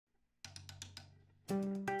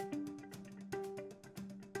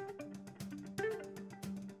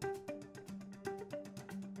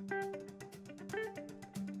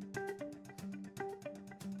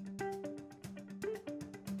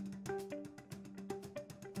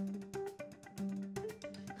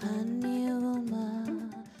Haniuma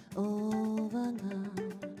ovanga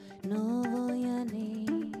novoyani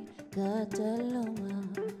katalunga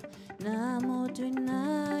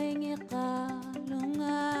namutunay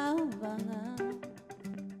ngikalunga ovanga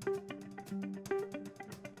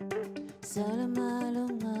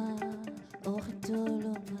salamalunga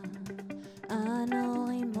okitulunga ano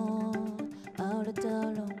imo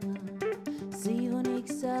aulatalunga sivonik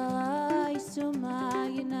sa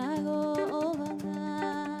isumaginago ovanga.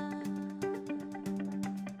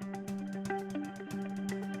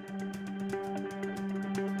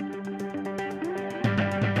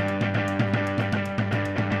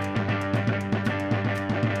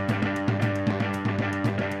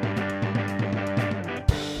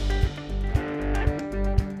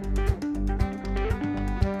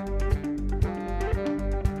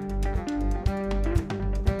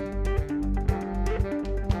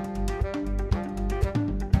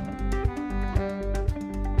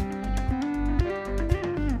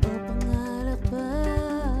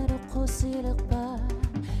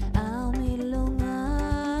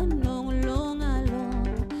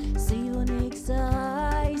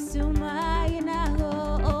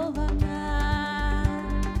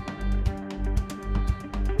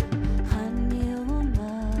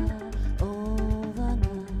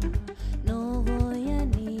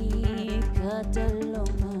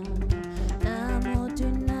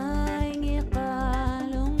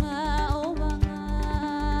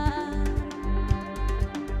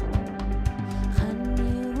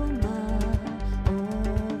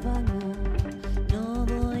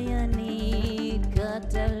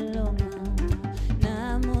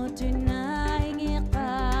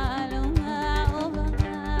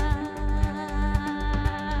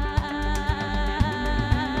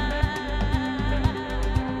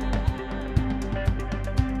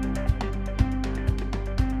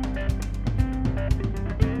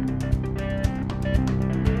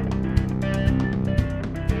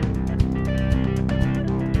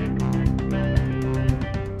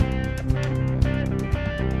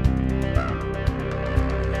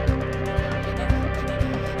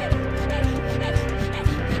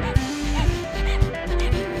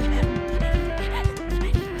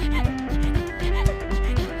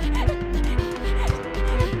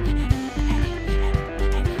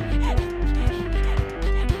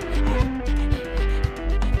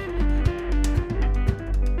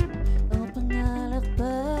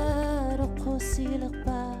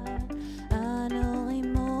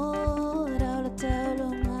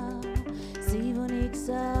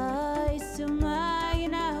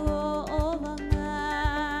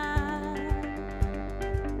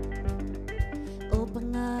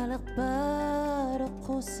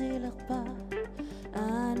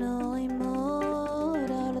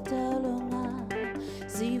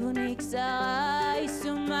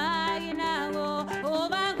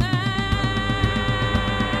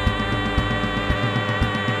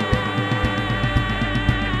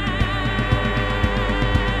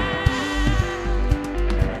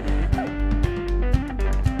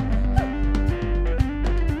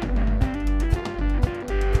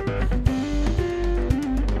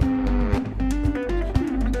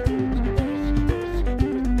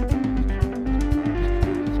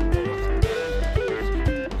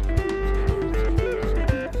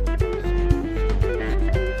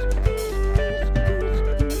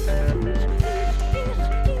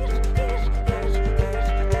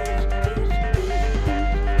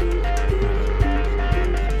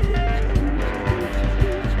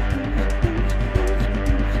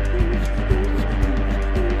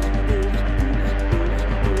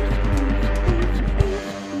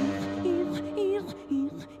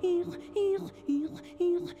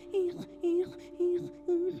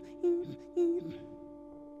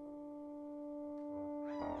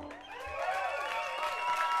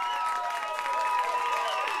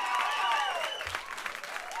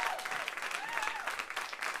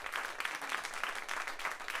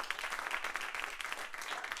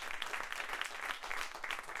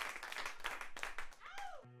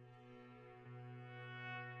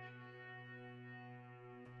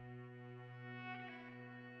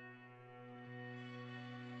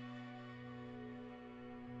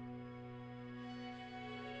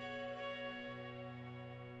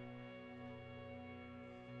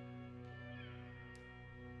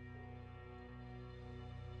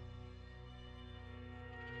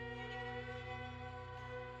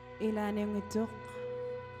 Ilan yung itok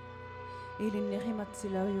Ilinniqimat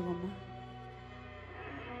silaujugama.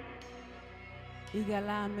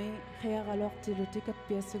 Igalami qiaqaluartiluti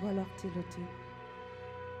katpiassugaluartiluti.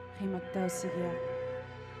 Qimattaussigia.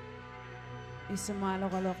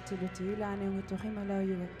 Isumaaluqaluartiluti ilaaniungitu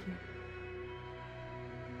qimalaujugakki.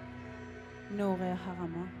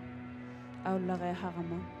 Nuureaqarama.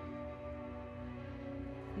 Aullareaqarama.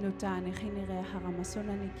 Nutaani qinireaqarama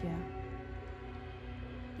sunanikia.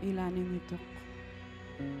 Ilaaniungituq.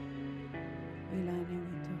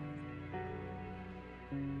 Ilaaniungituq.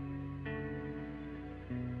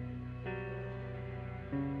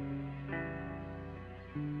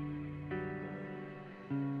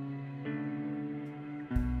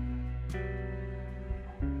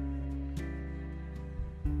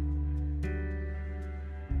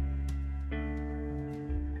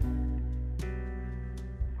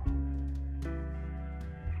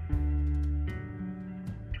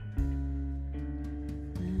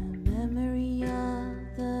 Memory of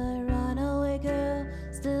the runaway girl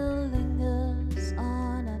still lingers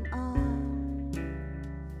on and on.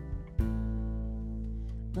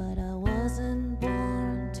 But I wasn't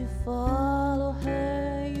born to follow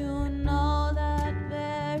her, you know that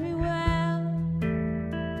very well.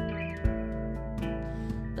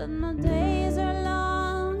 But my days are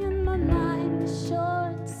long and my mind is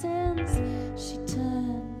short since she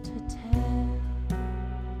turned to tell.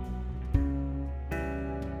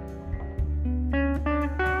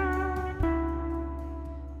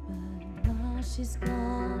 She's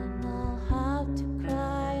gone, I'll have to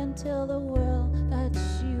cry and tell the world that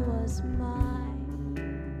she was mine.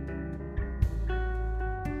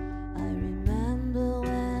 I remember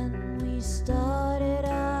when we started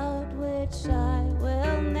out, which I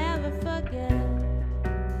will never forget.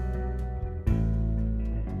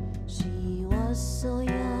 She was so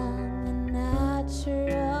young and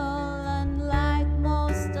natural, unlike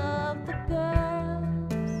most of the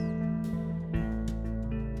girls.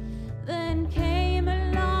 Then came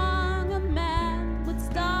along a man with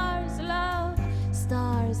stars, love,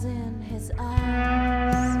 stars in his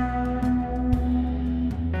eyes.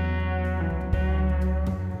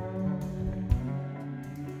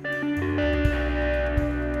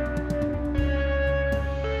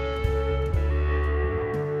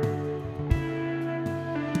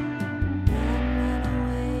 Man ran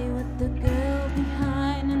away with the girl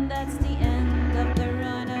behind, and that's the end of the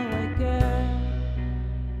runaway girl.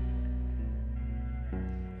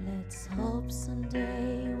 Let's hope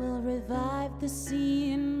someday we'll revive the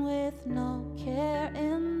scene with no care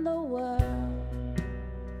in the world.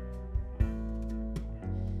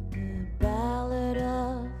 The ballad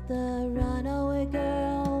of the runaway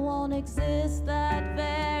girl won't exist that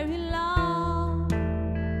very long.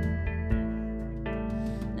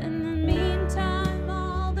 In the meantime,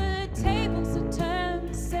 all the tables are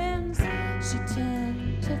turned since she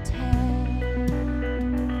turned to tell.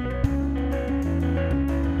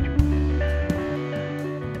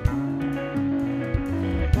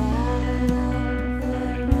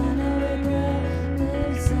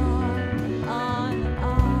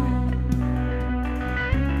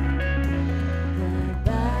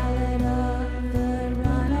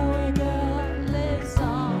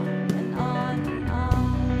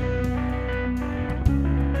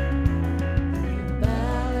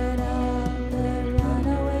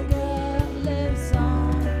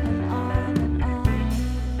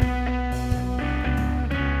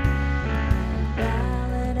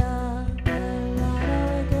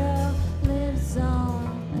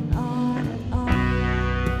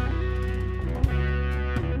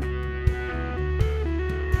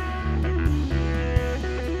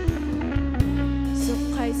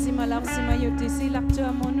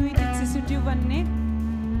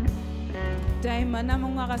 Daimana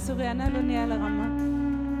mga kasuriana luni alagama.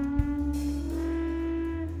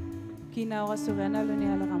 Kina kasuriana luni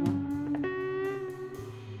alagama.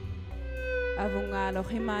 Avungalo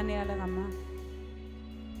himani alagama.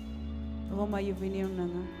 Roma yuvinium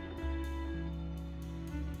nanga.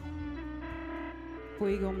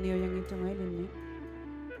 Puigom niyo yang itu ngayon ni.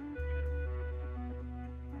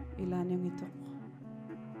 Ilan yung ito.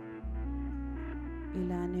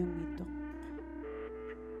 Ilan yung ito.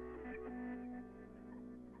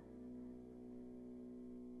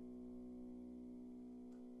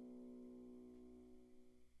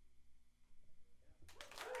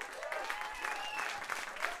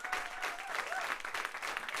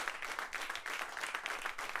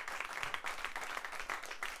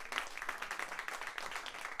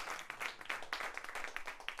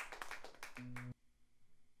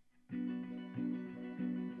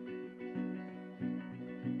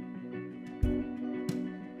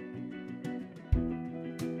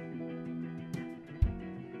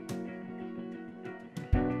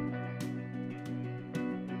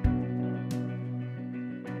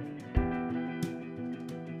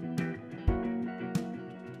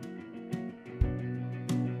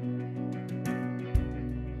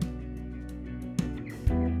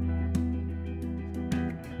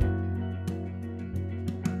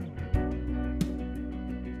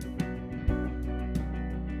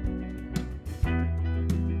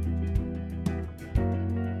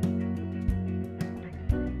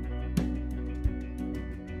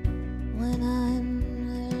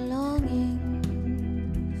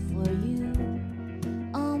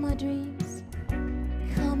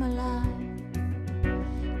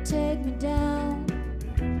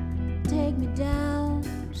 take me down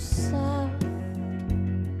south,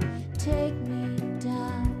 take me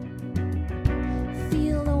down.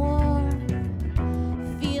 Feel the warmth,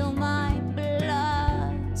 feel my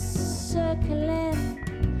blood circling.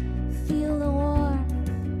 Feel the warmth,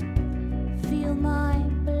 feel my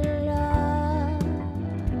blood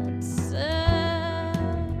circling.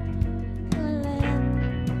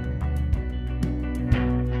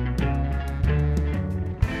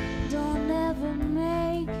 Don't ever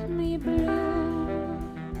make me blue.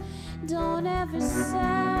 Don't ever sacrifice.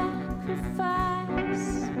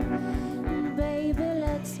 Baby,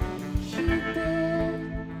 let's keep it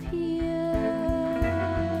pure,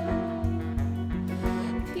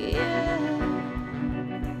 pure.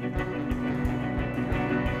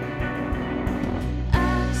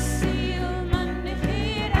 I see you Monday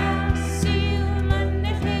here, I see you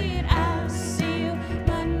Monday here, I see you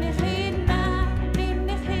Monday here,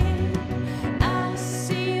 Monday here. I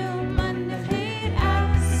see you Monday here, I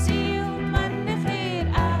see you Monday here,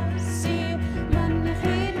 I see you Monday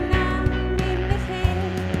here, Monday here.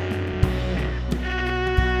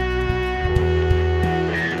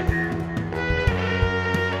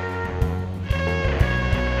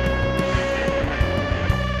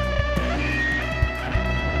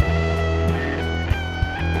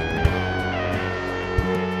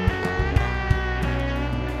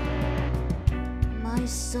 My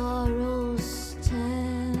sorrows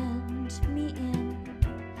turned me in.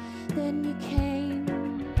 Then you came,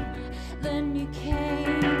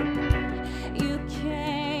 you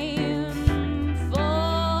came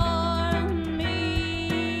for me.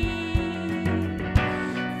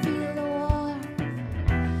 Feel the warmth,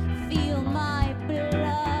 feel my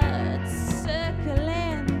blood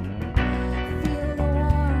circling. Feel the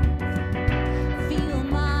warmth, feel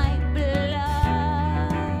my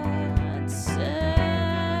blood circling.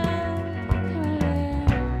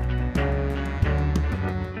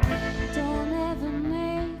 Don't ever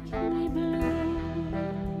make me blue.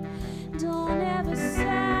 Don't ever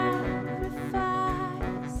sacrifice.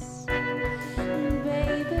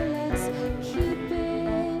 Baby, let's keep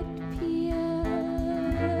it pure,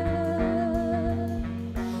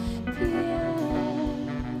 pure.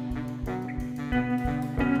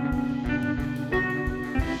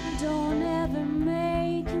 Don't ever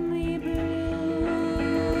make me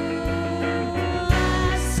blue.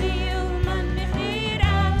 I see you Monday here, I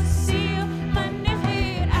see you Monday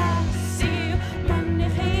here, I see you Monday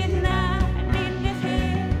here, Monday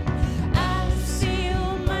here. I see you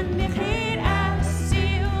Monday here, I see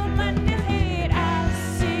you Monday here, I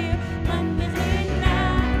see you Monday here,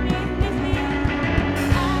 Monday here.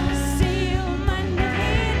 I see you Monday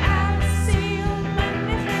here, I see you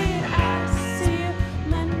Monday here, I see you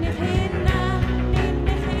Monday here,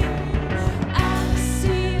 Monday here. I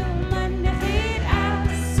see you Monday here, I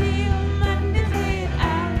see you Monday here, I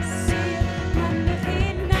see you Monday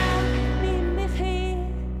here, Monday here.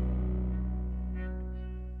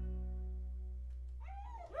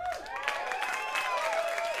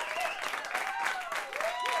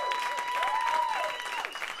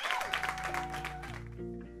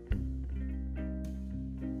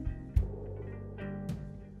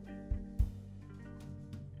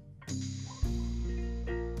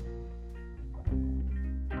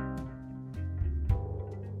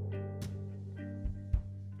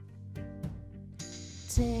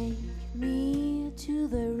 Take me to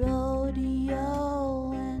the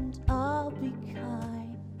rodeo and I'll be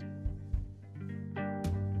kind.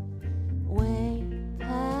 Way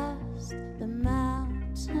past the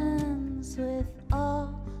mountains with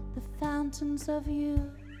all the fountains of youth.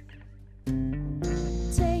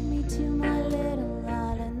 Take me to my little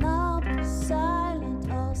island, I'll be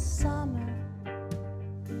silent all summer.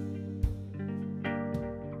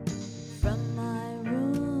 From my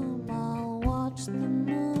room, I'll watch the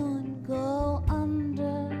moon go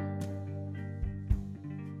under.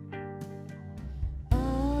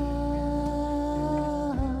 Oh,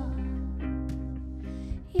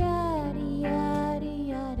 yada yada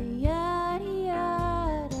yada yada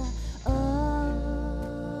yada.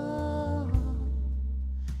 Oh.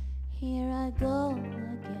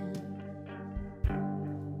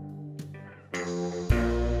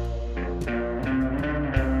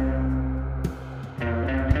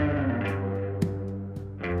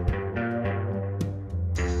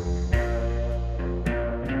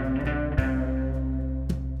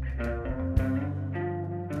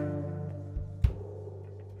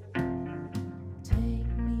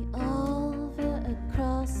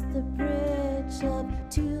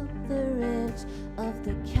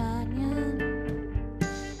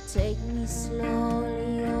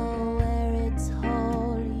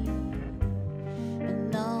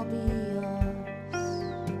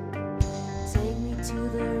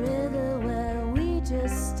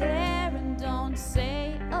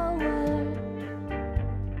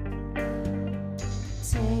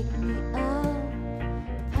 take me up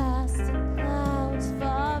past the clouds,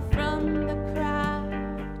 far from the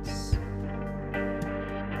crowds.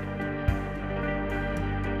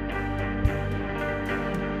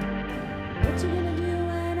 What you gonna do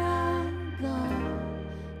when I'm gone?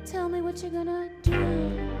 Tell me what you're gonna do.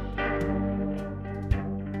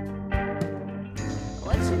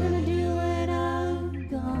 What you gonna do when I'm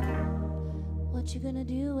gone? What you gonna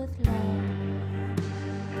do with love?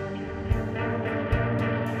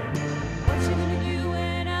 What you gonna do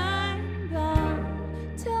when I'm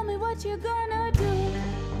gone? Tell me what you're gonna do.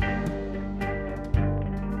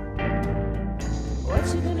 What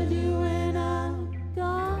you gonna do when I'm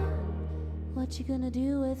gone? What you gonna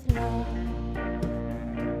do with love?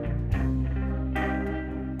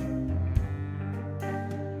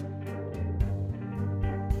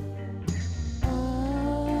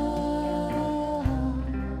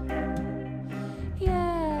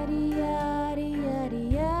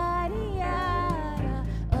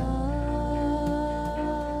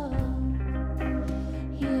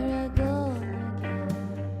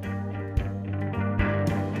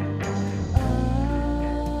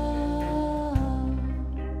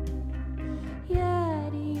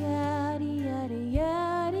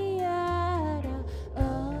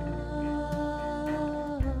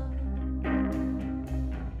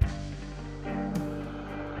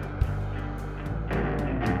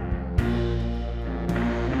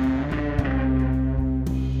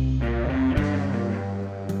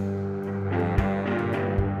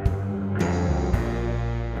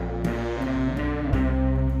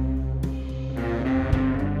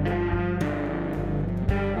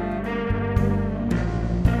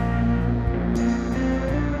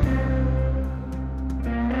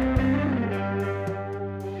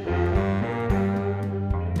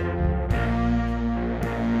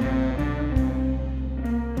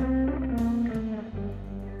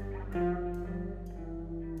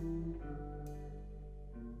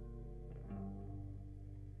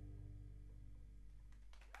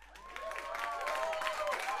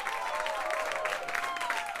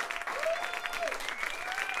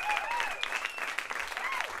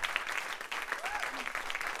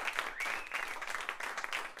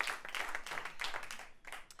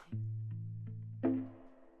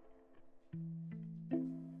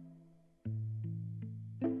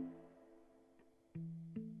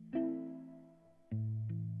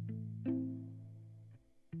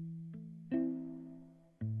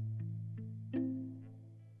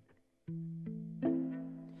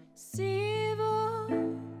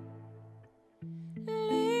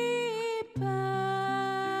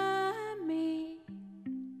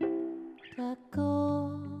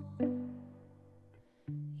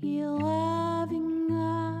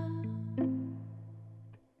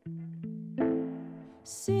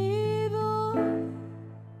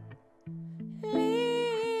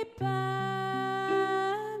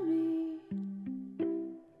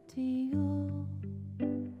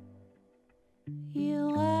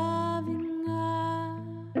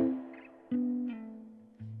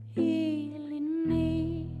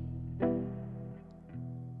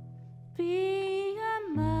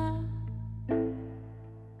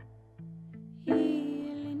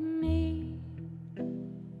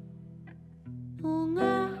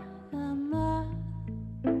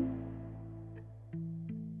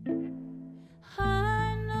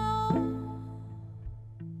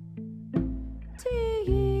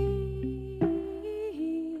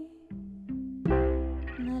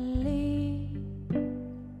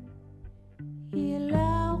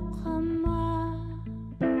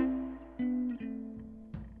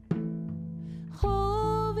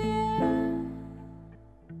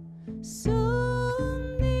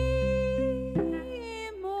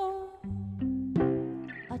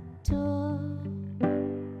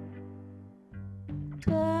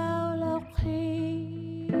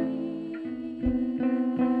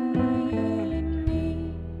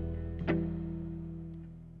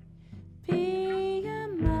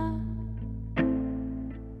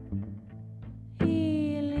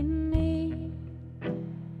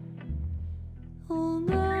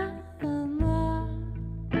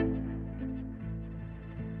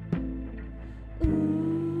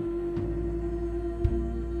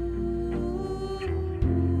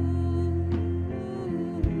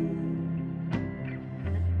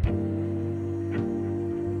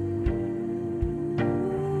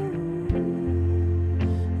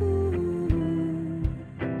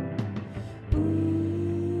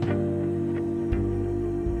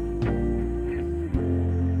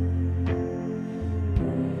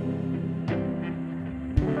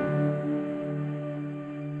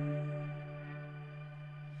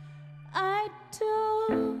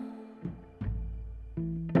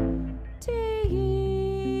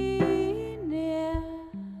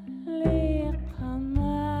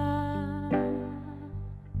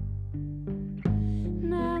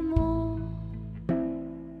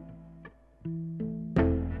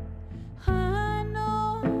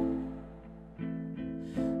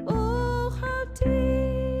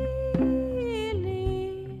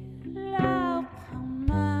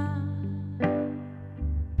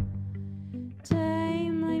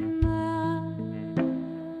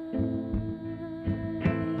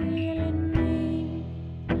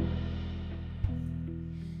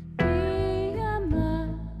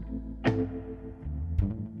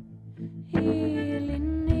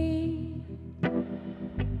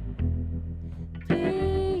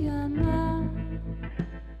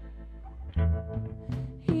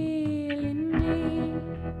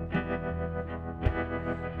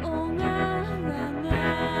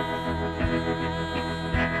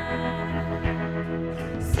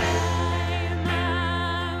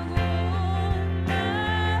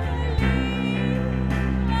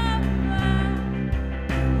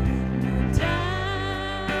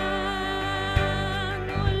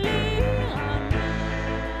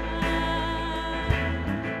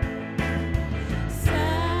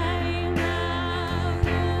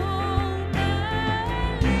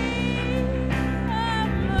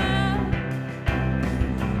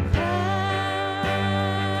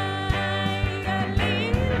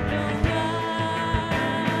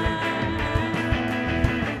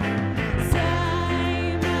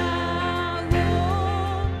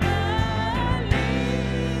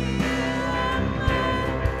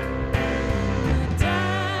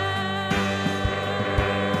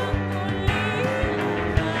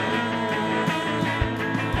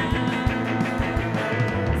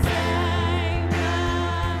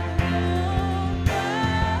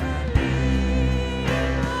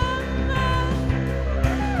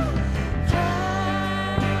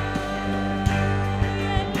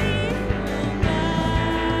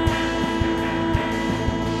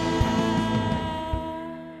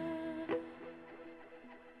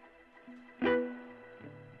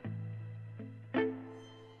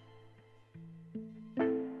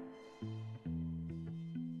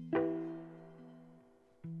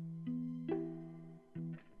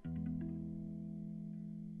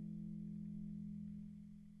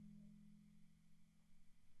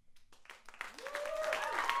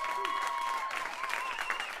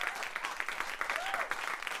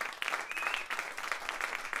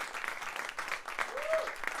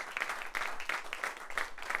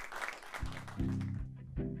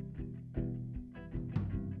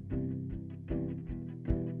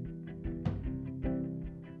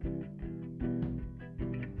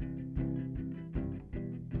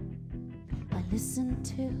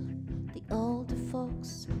 listen to the older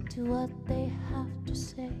folks, to what they have to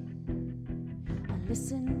say. I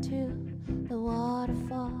listen to the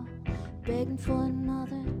waterfall, begging for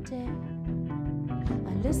another day.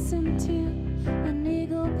 I listen to an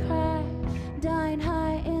eagle cry, dying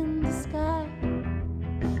high in the sky.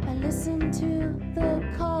 I listen to the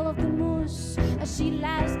call of the moose as she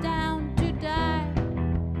lies down to die.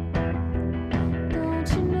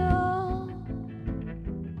 Don't you know,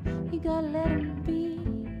 you gotta let him be.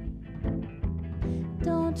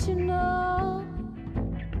 Don't you know,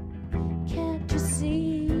 can't you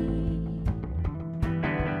see?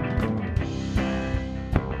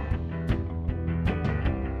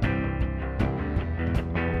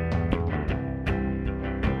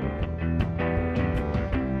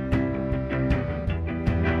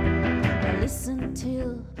 I listen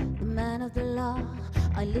to the man of the law,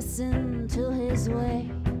 I listen to his way.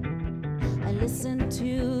 I listen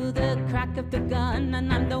to the crack of the gun,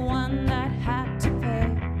 and I'm the one that had to pay.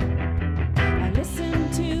 I listen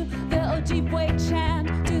to the Ojibwe chant,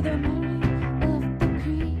 to the memory of the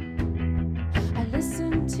Cree. I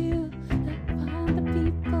listen to the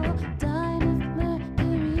people dying of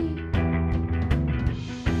mercury.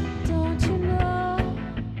 Don't you know,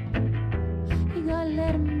 you gotta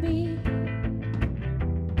let 'em be.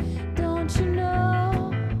 Don't you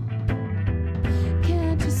know,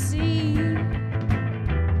 can't you see?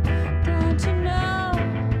 Don't you know,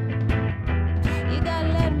 you gotta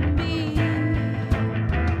let 'em be.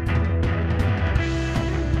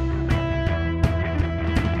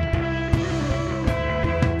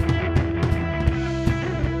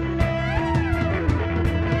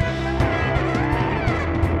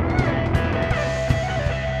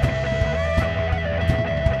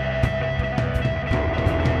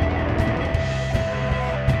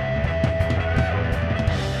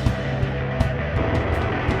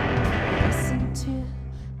 Listen to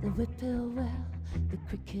the whippoorwill, the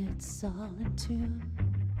crickets all in tune.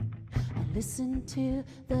 I listen to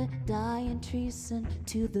the dying trees and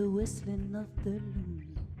to the whistling of the loon.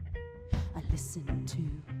 I listen to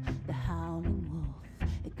the howling wolf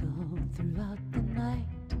echo throughout the night.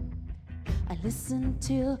 I listen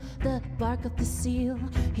to the bark of the seal,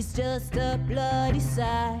 he's just a bloody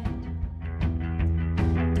sight.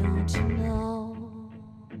 Don't you know,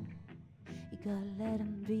 you gotta let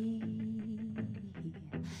him be.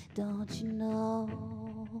 Don't you know,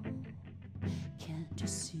 can't you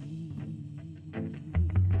see?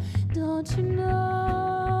 Don't you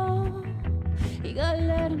know, you gotta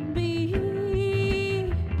let him be.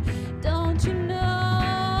 Don't you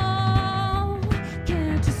know,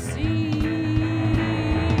 can't you see?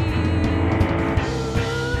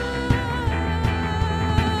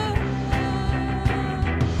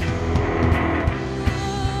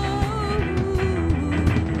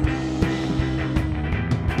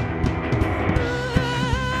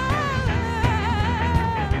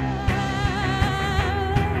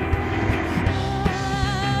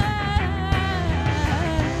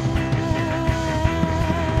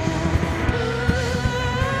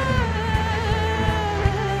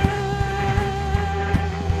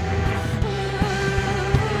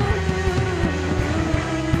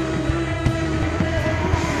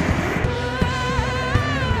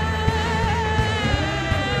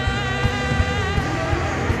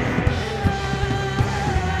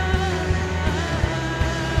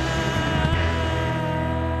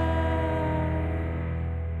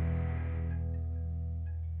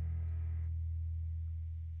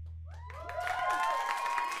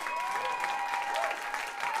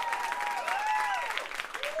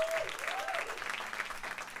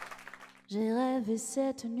 J'ai rêvé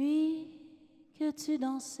cette nuit que tu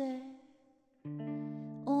dansais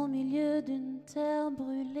au milieu d'une terre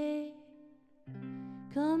brûlée,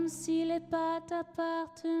 comme si les pas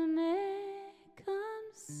t'appartenaient,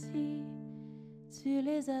 comme si tu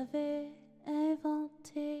les avais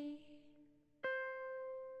inventés.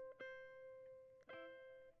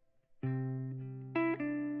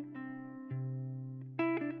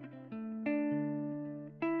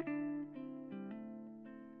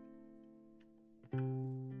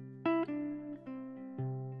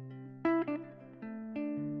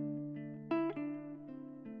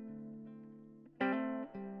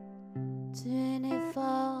 Tu es né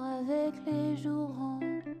fort avec les joues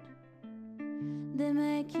rondes, des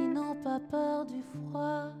mains qui n'ont pas peur du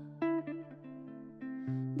froid,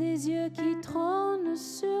 des yeux qui trônent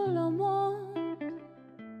sur le monde,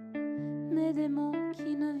 mais des mots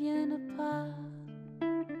qui ne viennent pas.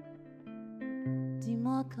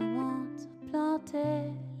 Dis-moi comment te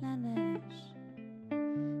plantait la neige,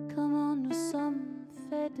 comment nous sommes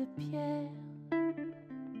faits de pierre.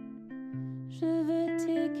 Je veux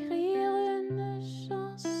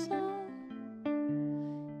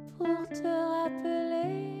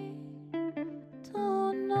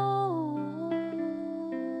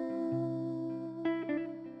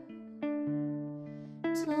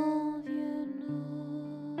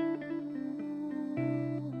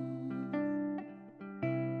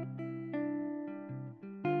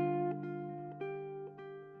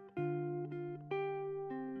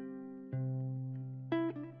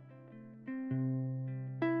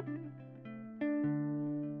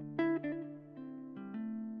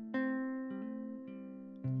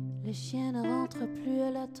Les chiens ne rentrent plus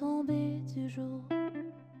à la tombée du jour.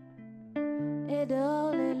 Et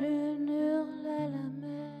dehors les lunes hurlent à la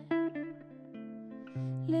mer.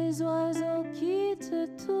 Les oiseaux quittent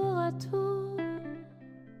tour à tour.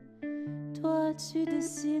 Toi tu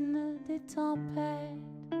dessines des tempêtes.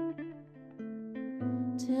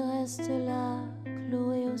 Tu restes là,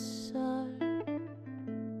 cloué au sol.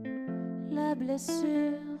 La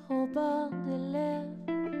blessure au bord des lèvres.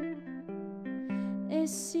 Et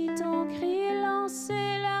si ton cri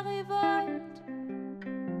lançait la révolte,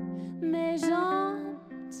 mes jambes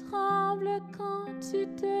tremblent quand tu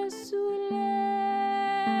te soulèves.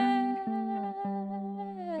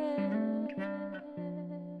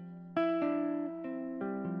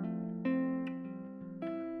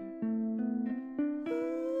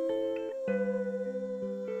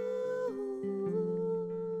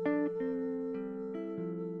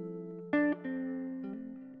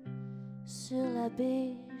 Sur la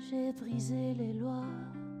baie, j'ai brisé les lois.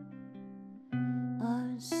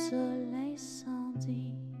 Un seul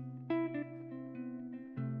incendie.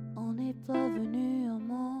 On n'est pas venu au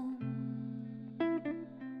monde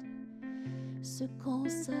se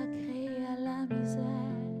consacrer à la misère.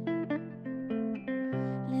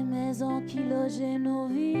 Les maisons qui logeaient nos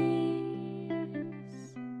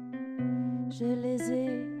vices, je les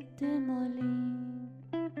ai démolies.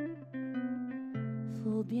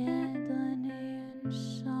 Faut bien donner une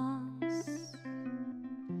chance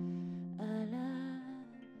à la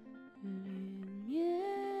lumière.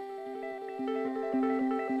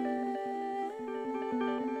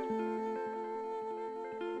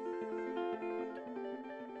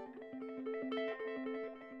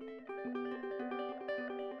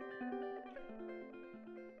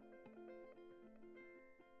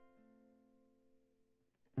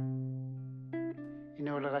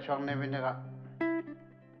 Inuulaga sornevinaga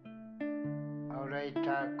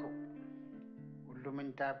aulaitaako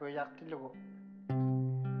ullumintaapuyartilugu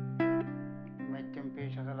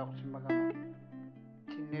maittimpiisaqaloqsimagama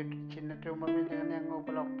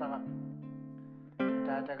chinnatuumavinaganianguupalortaqa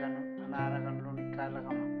taataganu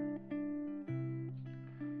anaaraganlunikkaallaqama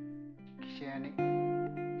kisiani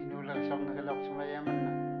inuulaga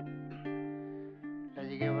sornagaloqsimayamanna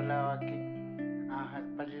lajigevalawakki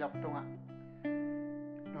pallilortunga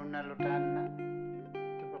nunnalutaanna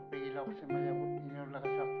tuperpigiloqsimayavut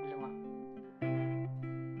inuullaqasartilunga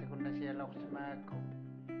takunnasialoqsimaakku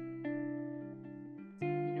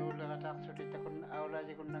inuullaqataarsuti takunna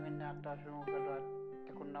aulaajikunnanginnaartaarsungukaluat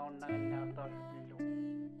takunnaunnaginnaartaarsutillu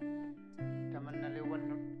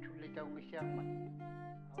tamannaliuvannut sullitaungisiarmat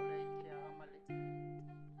aulaitsiaramali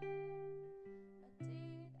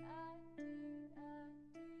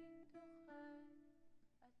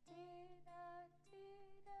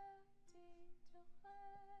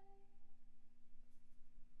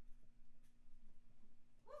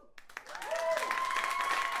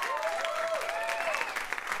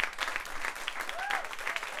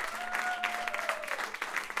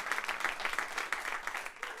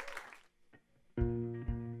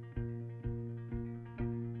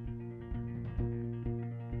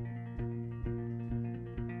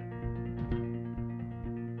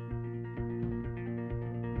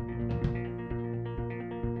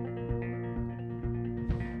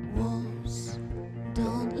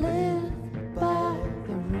Don't live by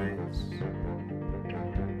the rules.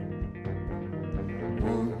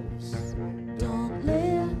 Wolves don't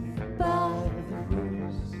live by the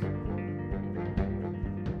rules.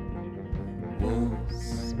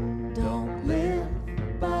 Wolves don't live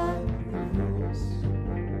by the rules.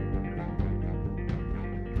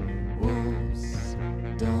 Wolves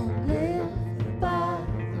don't live by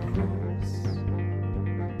the rules.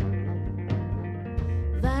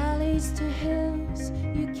 Valleys to hills,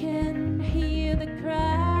 you can hear the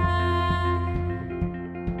cry.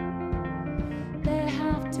 They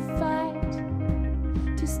have to fight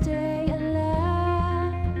to stay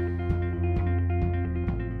alive.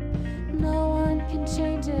 No one can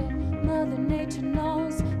change it. Mother Nature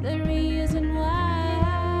knows the reason why.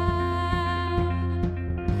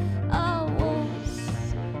 Oh,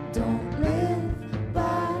 wolves don't live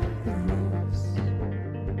by the rules.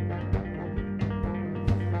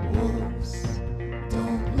 Wolves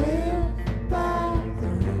don't live by the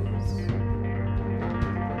rules.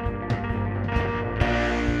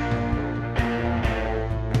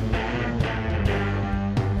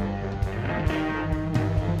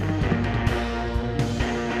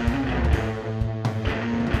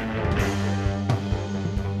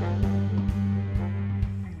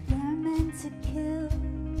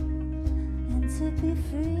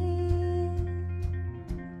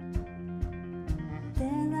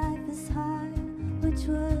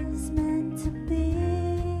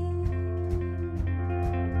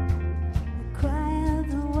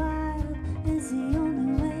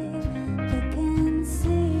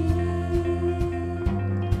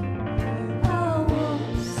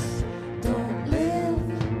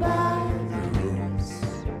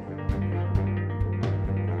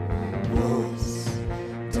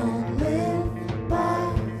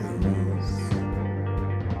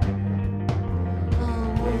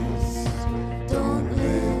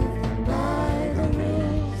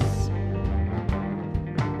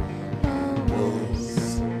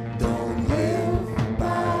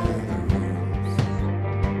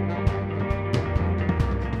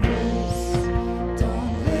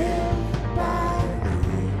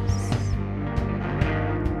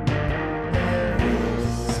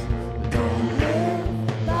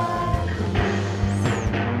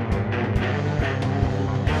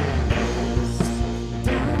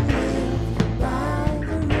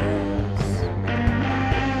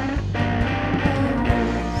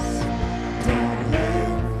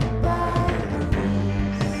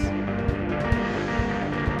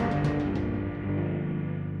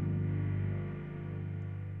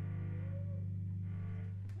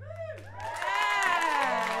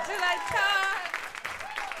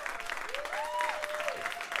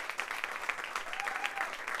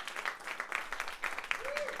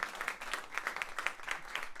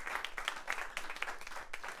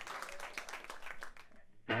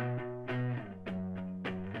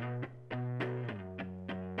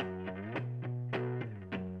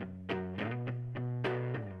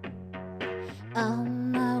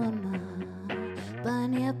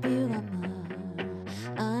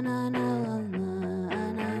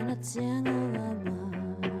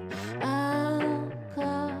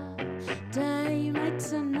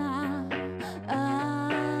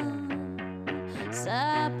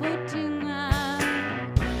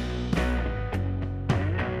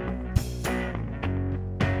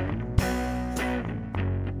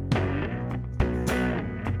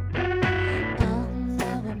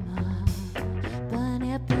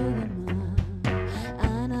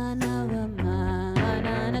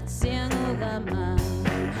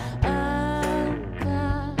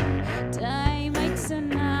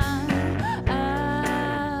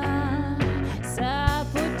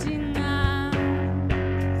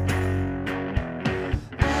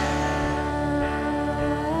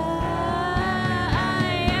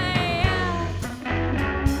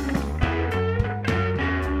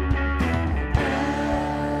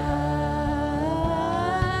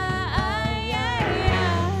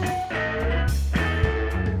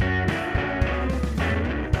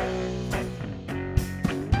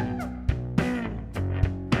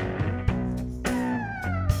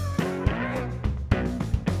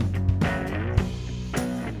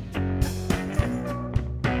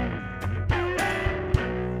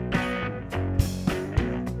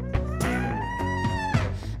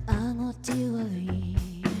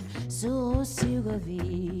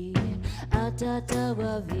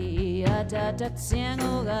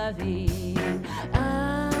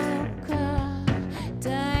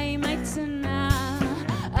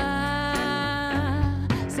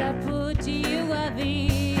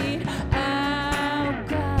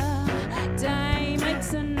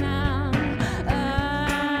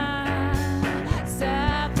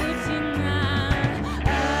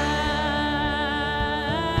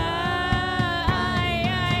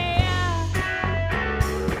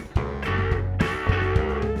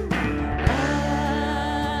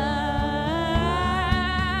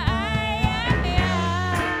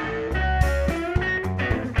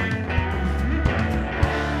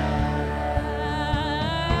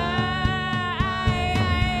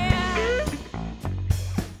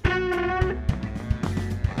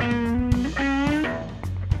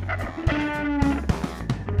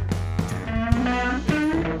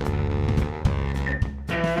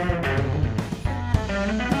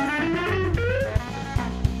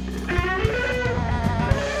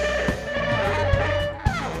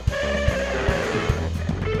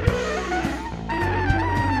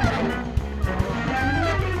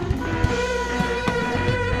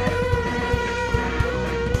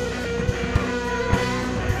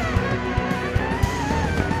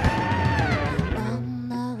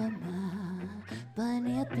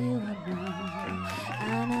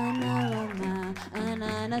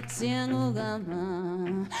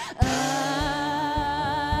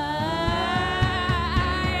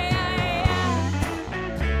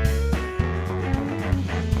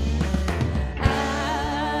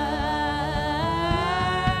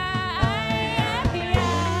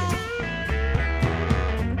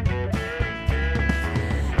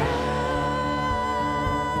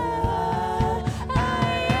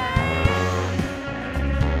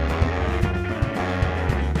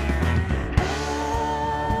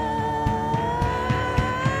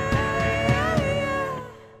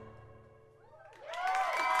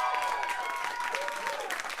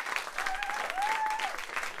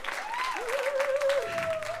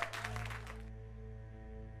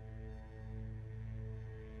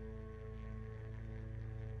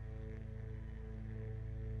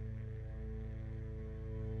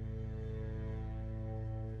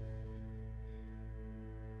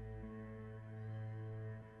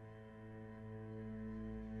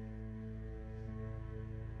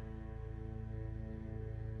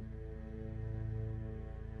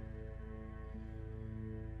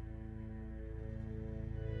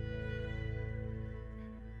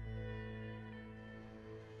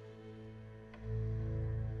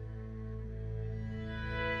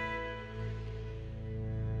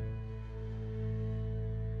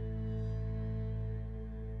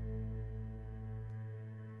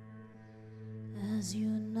 as you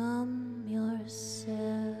numb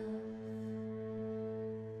yourself,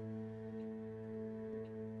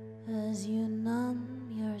 as you numb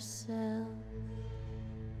yourself.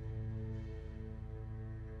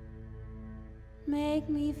 Make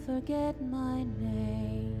me forget my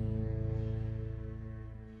name.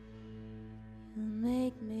 You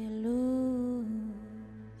make me lose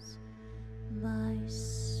my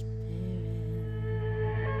spirit.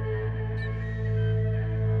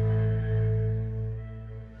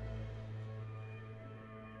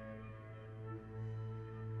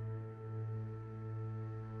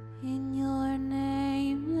 In your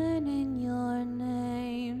name and in your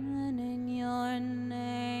name and in your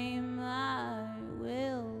name I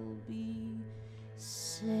will be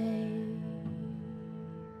saved.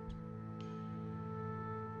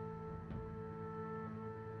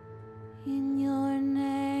 In your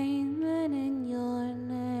name and in your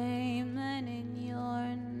name and in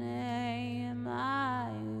your name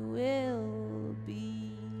I will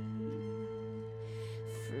be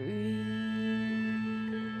free.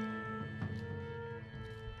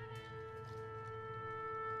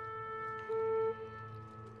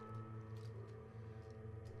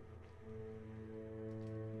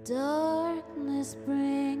 Darkness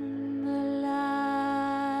bring the light.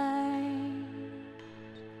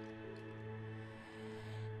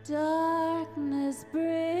 Darkness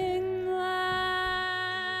bring my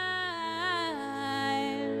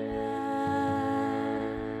light.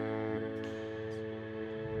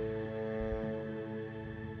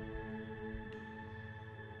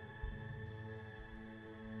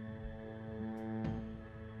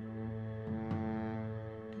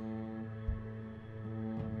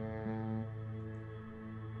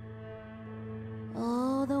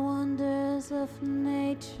 All the wonders of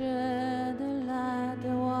nature, the light, the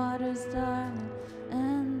waters dark,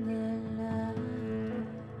 and the light.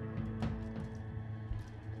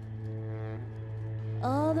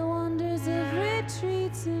 All the wonders of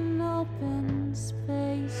retreats in open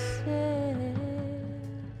spaces,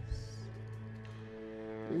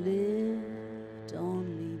 lived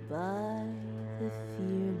only by the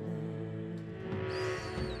fearless,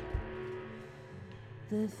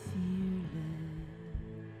 the fearless.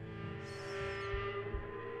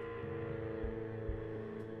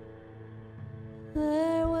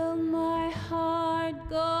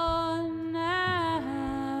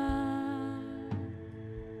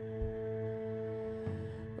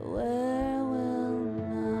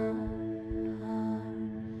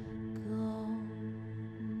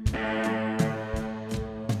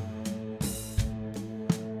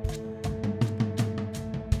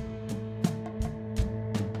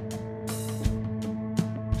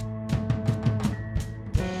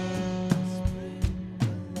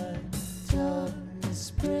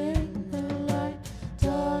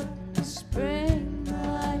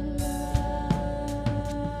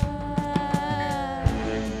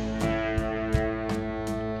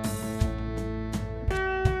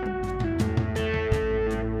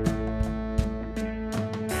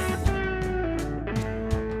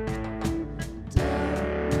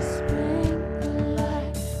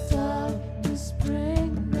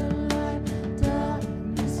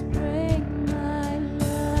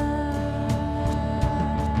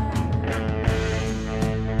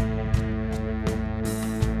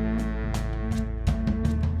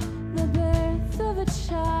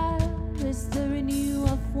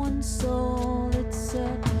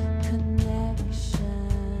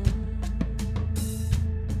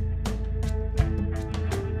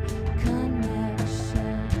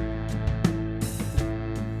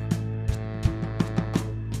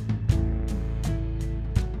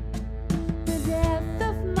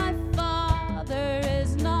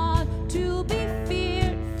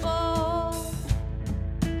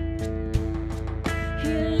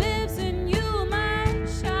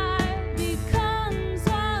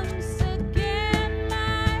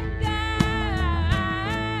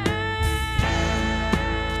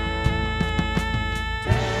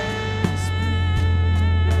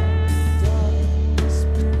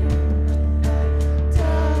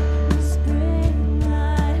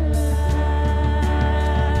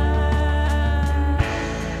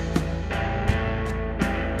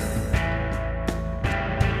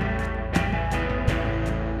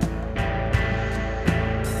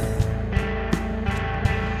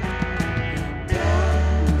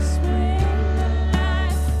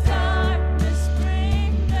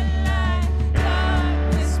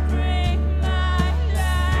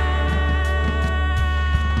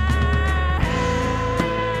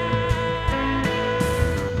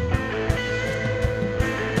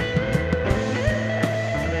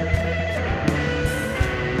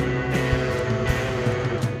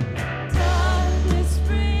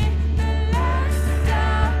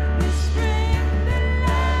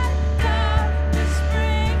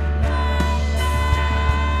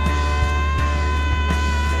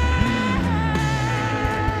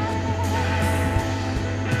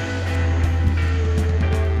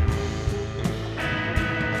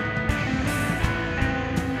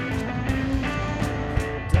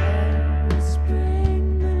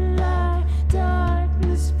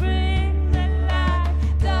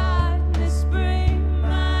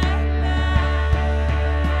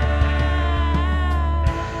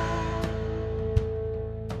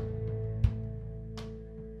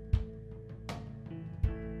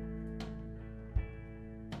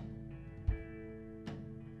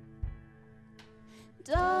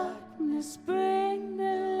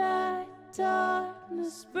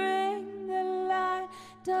 darkness bring the light,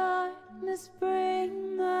 darkness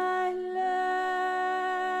bring my light.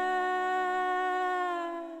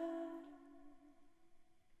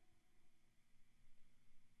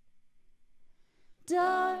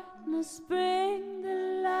 Darkness bring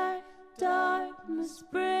the light, darkness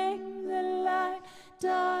bring the light,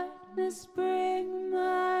 darkness bring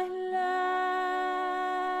my light.